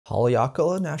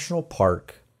Haleakala National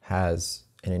Park has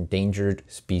an endangered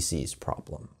species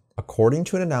problem. According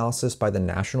to an analysis by the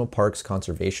National Parks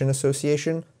Conservation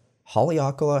Association,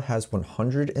 Haleakala has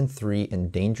 103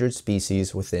 endangered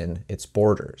species within its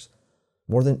borders,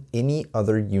 more than any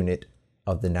other unit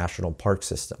of the national park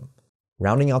system.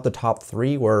 Rounding out the top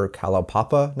three were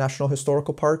Kalaupapa National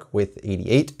Historical Park with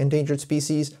 88 endangered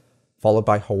species, followed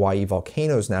by Hawaii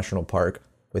Volcanoes National Park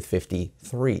with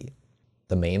 53.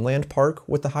 The mainland park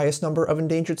with the highest number of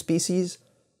endangered species,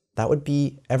 that would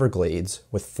be Everglades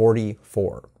with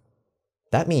 44.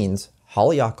 That means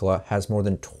Haleakala has more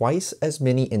than twice as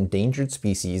many endangered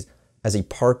species as a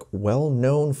park well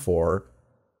known for,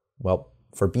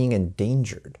 for being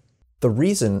endangered. The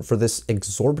reason for this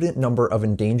exorbitant number of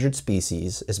endangered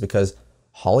species is because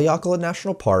Haleakala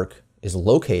National Park is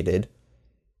located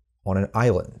on an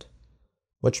island.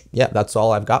 Which, yeah, that's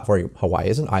all I've got for you. Hawaii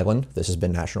is an island. This has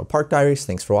been National Park Diaries.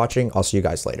 Thanks for watching. I'll see you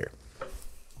guys later.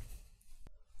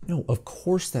 No, of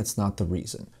course that's not the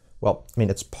reason. Well, I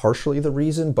mean, it's partially the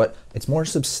reason, but it's more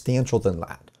substantial than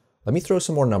that. Let me throw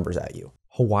some more numbers at you.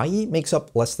 Hawaii makes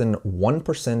up less than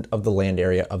 1% of the land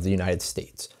area of the United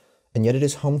States, and yet it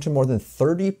is home to more than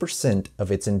 30%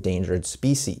 of its endangered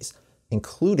species,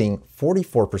 including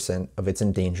 44% of its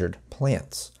endangered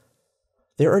plants.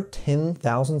 There are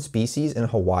 10,000 species in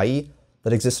Hawaii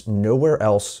that exist nowhere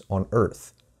else on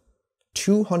Earth.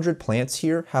 200 plants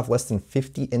here have less than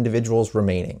 50 individuals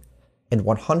remaining, and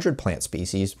 100 plant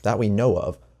species that we know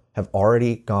of have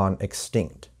already gone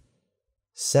extinct.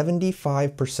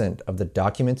 75% of the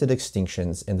documented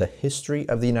extinctions in the history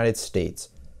of the United States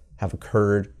have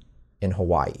occurred in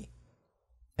Hawaii.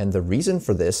 And the reason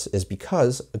for this is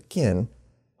because, again,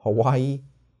 Hawaii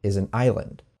is an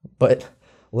island. But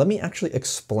let me actually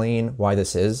explain why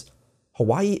this is.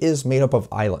 Hawaii is made up of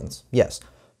islands, yes,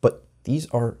 but these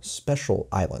are special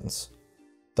islands.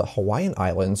 The Hawaiian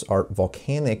Islands are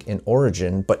volcanic in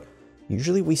origin, but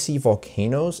usually we see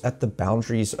volcanoes at the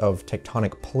boundaries of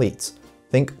tectonic plates.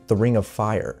 Think the Ring of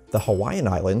Fire. The Hawaiian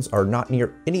Islands are not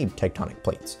near any tectonic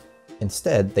plates.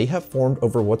 Instead, they have formed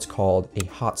over what's called a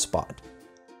hotspot.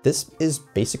 This is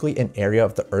basically an area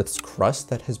of the Earth's crust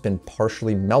that has been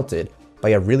partially melted by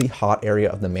a really hot area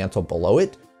of the mantle below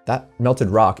it. That melted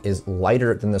rock is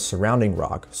lighter than the surrounding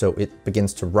rock, so it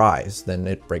begins to rise, then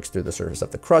it breaks through the surface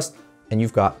of the crust, and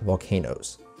you've got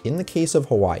volcanoes. In the case of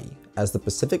Hawaii, as the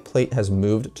Pacific plate has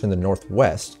moved to the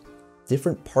northwest,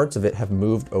 different parts of it have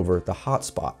moved over the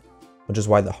hotspot, which is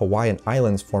why the Hawaiian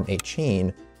Islands form a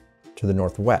chain to the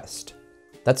northwest.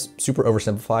 That's super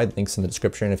oversimplified, links in the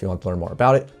description if you want to learn more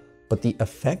about it. But the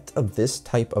effect of this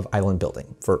type of island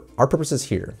building, for our purposes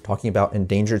here, talking about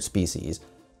endangered species,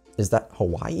 is that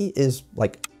Hawaii is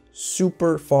like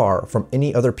super far from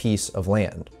any other piece of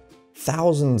land,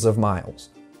 thousands of miles.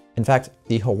 In fact,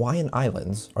 the Hawaiian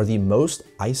Islands are the most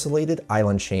isolated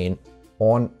island chain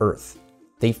on Earth.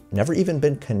 They've never even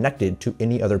been connected to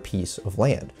any other piece of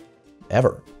land,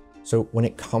 ever. So when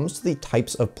it comes to the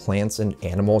types of plants and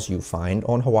animals you find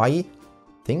on Hawaii,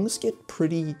 things get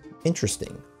pretty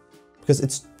interesting, because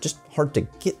it's just hard to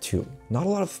get to. Not a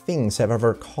lot of things have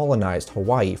ever colonized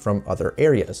Hawaii from other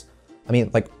areas. I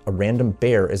mean, like a random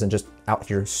bear isn't just out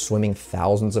here swimming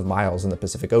thousands of miles in the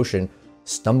Pacific Ocean,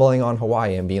 stumbling on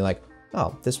Hawaii and being like,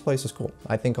 oh, this place is cool,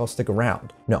 I think I'll stick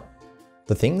around. No,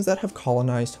 the things that have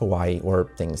colonized Hawaii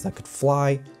were things that could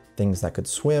fly, things that could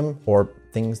swim, or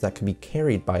things that could be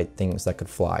carried by things that could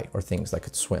fly or things that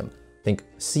could swim. Think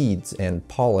seeds and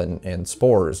pollen and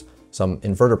spores, some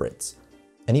invertebrates.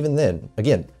 And even then,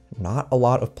 again, not a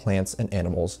lot of plants and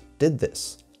animals did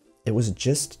this. It was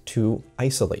just too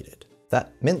isolated.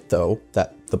 That meant, though,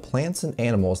 that the plants and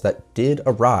animals that did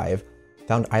arrive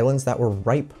found islands that were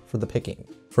ripe for the picking.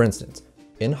 For instance,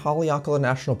 in Haleakala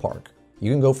National Park,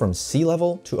 you can go from sea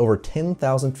level to over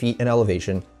 10,000 feet in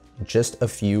elevation in just a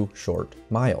few short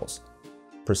miles.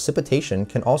 Precipitation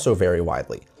can also vary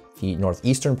widely. The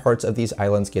northeastern parts of these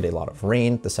islands get a lot of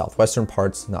rain, the southwestern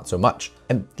parts not so much.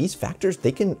 And these factors,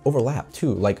 they can overlap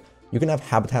too. Like you can have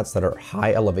habitats that are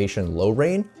high elevation, low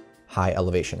rain, high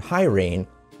elevation, high rain,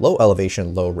 low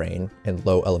elevation, low rain, and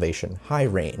low elevation, high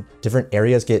rain. Different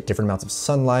areas get different amounts of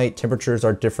sunlight, temperatures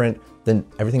are different, then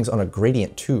everything's on a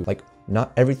gradient too. Like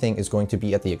not everything is going to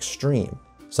be at the extreme.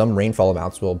 Some rainfall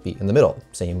amounts will be in the middle,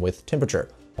 same with temperature.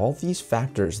 All these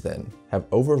factors then have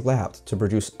overlapped to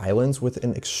produce islands with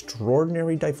an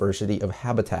extraordinary diversity of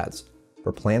habitats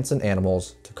for plants and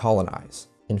animals to colonize.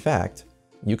 In fact,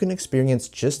 you can experience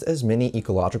just as many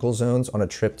ecological zones on a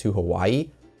trip to Hawaii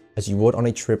as you would on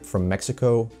a trip from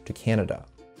Mexico to Canada.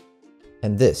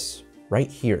 And this,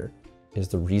 right here, is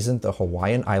the reason the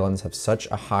Hawaiian Islands have such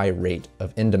a high rate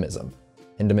of endemism.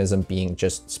 endemism being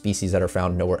just species that are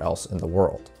found nowhere else in the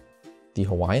world. The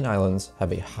Hawaiian Islands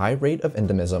have a high rate of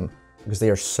endemism because they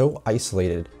are so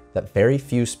isolated that very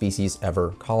few species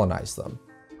ever colonized them.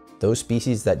 Those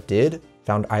species that did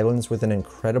found islands with an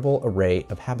incredible array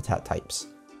of habitat types.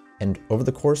 And over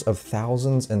the course of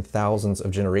thousands and thousands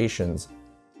of generations,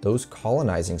 those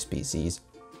colonizing species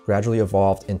gradually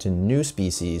evolved into new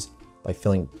species by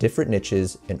filling different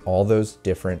niches in all those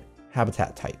different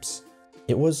habitat types.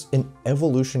 It was an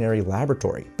evolutionary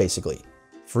laboratory, basically.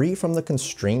 Free from the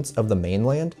constraints of the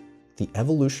mainland, the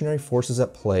evolutionary forces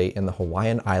at play in the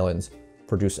Hawaiian Islands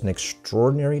produce an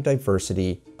extraordinary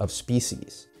diversity of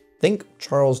species. Think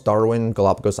Charles Darwin,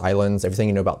 Galapagos Islands, everything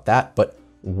you know about that, but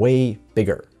way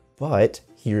bigger. But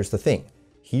here's the thing.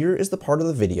 Here is the part of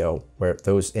the video where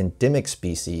those endemic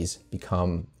species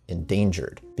become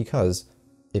endangered. Because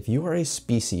if you are a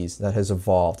species that has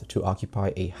evolved to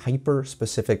occupy a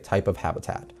hyper-specific type of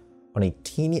habitat on a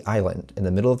teeny island in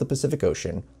the middle of the Pacific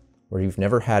Ocean, where you've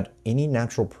never had any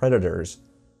natural predators,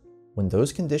 when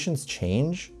those conditions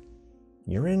change,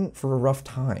 you're in for a rough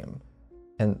time.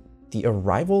 And the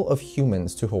arrival of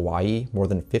humans to Hawaii more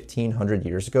than 1,500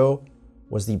 years ago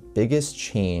was the biggest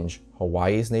change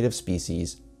Hawaii's native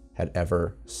species had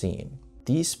ever seen.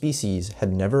 These species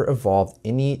had never evolved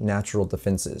any natural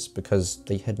defenses because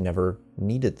they had never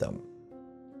needed them.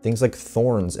 Things like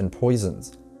thorns and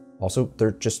poisons. Also,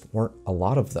 there just weren't a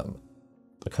lot of them.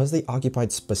 Because they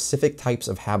occupied specific types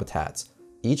of habitats,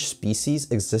 each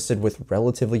species existed with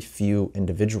relatively few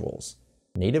individuals.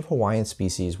 Native Hawaiian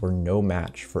species were no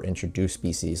match for introduced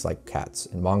species like cats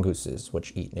and mongooses,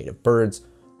 which eat native birds,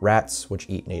 rats, which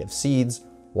eat native seeds,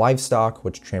 livestock,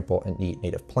 which trample and eat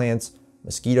native plants,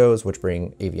 mosquitoes, which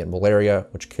bring avian malaria,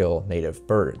 which kill native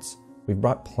birds. We've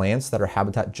brought plants that are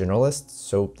habitat generalists,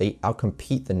 so they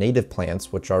outcompete the native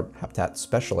plants, which are habitat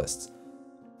specialists.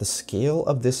 The scale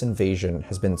of this invasion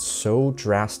has been so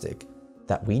drastic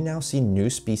that we now see new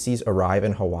species arrive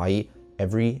in Hawaii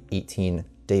every 18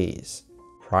 days.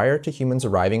 Prior to humans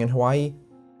arriving in Hawaii,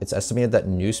 it's estimated that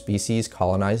new species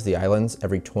colonized the islands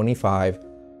every 25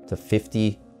 to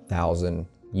 50,000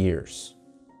 years.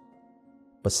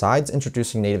 Besides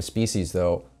introducing native species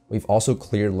though, we've also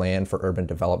cleared land for urban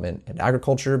development and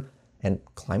agriculture, and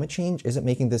climate change isn't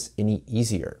making this any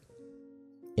easier.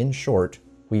 In short,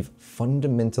 we've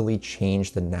fundamentally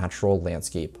changed the natural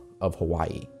landscape of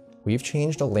Hawaii. We've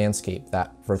changed a landscape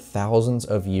that for thousands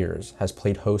of years has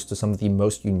played host to some of the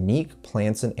most unique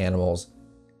plants and animals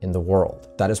in the world.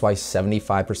 That is why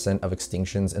 75% of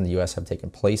extinctions in the US have taken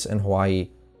place in Hawaii.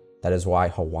 That is why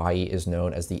Hawaii is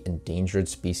known as the endangered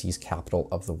species capital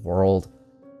of the world.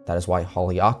 That is why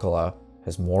Haleakala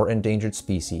has more endangered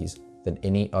species than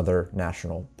any other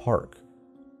national park.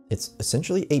 It's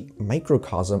essentially a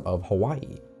microcosm of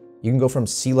Hawaii. You can go from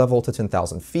sea level to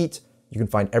 10,000 feet. You can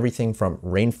find everything from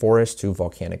rainforests to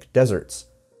volcanic deserts.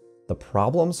 The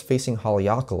problems facing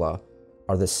Haleakala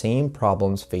are the same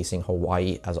problems facing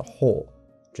Hawaii as a whole,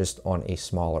 just on a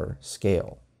smaller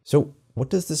scale. So what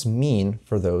does this mean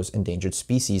for those endangered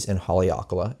species in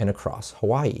Haleakala and across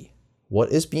Hawaii?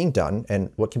 What is being done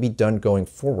and what can be done going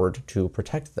forward to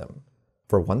protect them?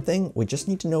 For one thing, we just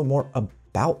need to know more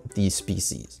about these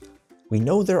species. We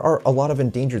know there are a lot of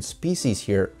endangered species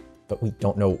here, but we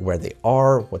don't know where they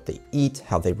are, what they eat,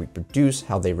 how they reproduce,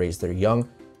 how they raise their young.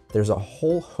 There's a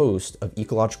whole host of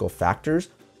ecological factors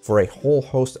for a whole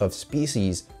host of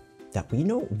species that we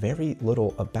know very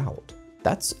little about.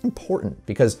 That's important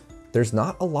because there's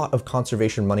not a lot of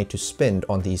conservation money to spend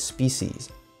on these species.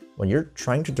 When you're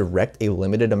trying to direct a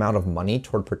limited amount of money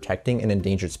toward protecting an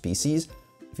endangered species,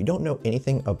 if you don't know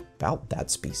anything about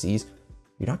that species,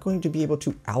 you're not going to be able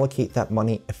to allocate that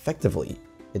money effectively.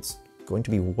 It's going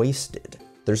to be wasted.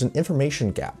 There's an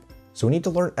information gap, so we need to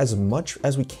learn as much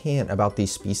as we can about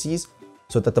these species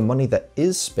so that the money that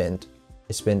is spent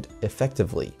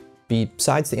effectively.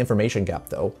 Besides the information gap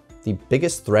though, the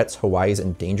biggest threats Hawaii's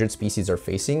endangered species are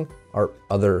facing are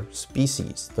other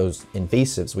species, those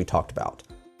invasives we talked about.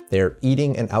 They're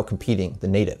eating and outcompeting the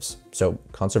natives. So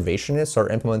conservationists are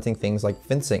implementing things like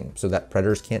fencing so that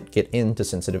predators can't get into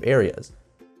sensitive areas.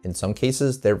 In some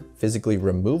cases, they're physically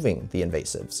removing the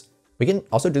invasives. We can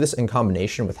also do this in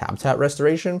combination with habitat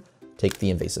restoration. Take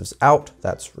the invasives out,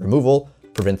 that's removal,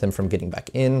 prevent them from getting back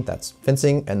in, that's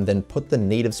fencing, and then put the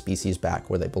native species back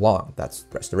where they belong, that's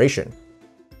restoration.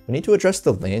 We need to address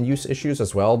the land use issues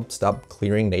as well, stop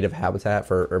clearing native habitat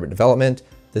for urban development.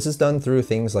 This is done through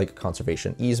things like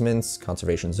conservation easements,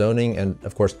 conservation zoning, and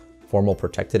of course, formal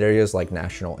protected areas like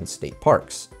national and state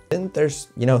parks. Then there's,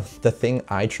 the thing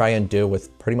I try and do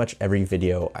with pretty much every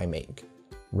video I make,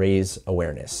 raise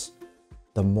awareness.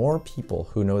 the more people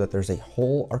who know that there's a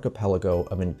whole archipelago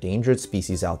of endangered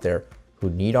species out there who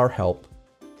need our help,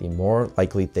 the more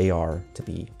likely they are to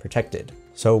be protected.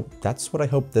 So that's what I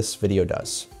hope this video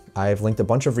does. I've linked a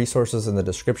bunch of resources in the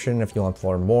description if you want to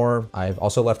learn more. I've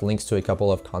also left links to a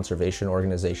couple of conservation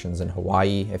organizations in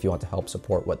Hawaii if you want to help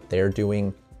support what they're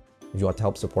doing. If you want to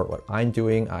help support what I'm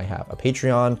doing, I have a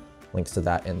Patreon, links to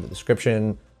that in the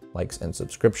description. Likes and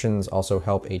subscriptions also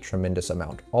help a tremendous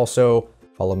amount. Also,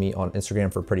 follow me on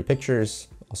Instagram for pretty pictures.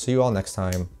 I'll see you all next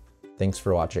time. Thanks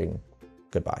for watching.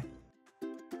 Goodbye.